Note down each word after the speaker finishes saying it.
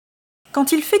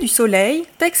Quand il fait du soleil,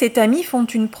 Tex et Tammy font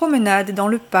une promenade dans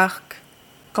le parc.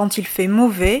 Quand il fait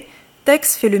mauvais,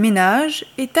 Tex fait le ménage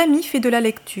et Tammy fait de la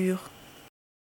lecture.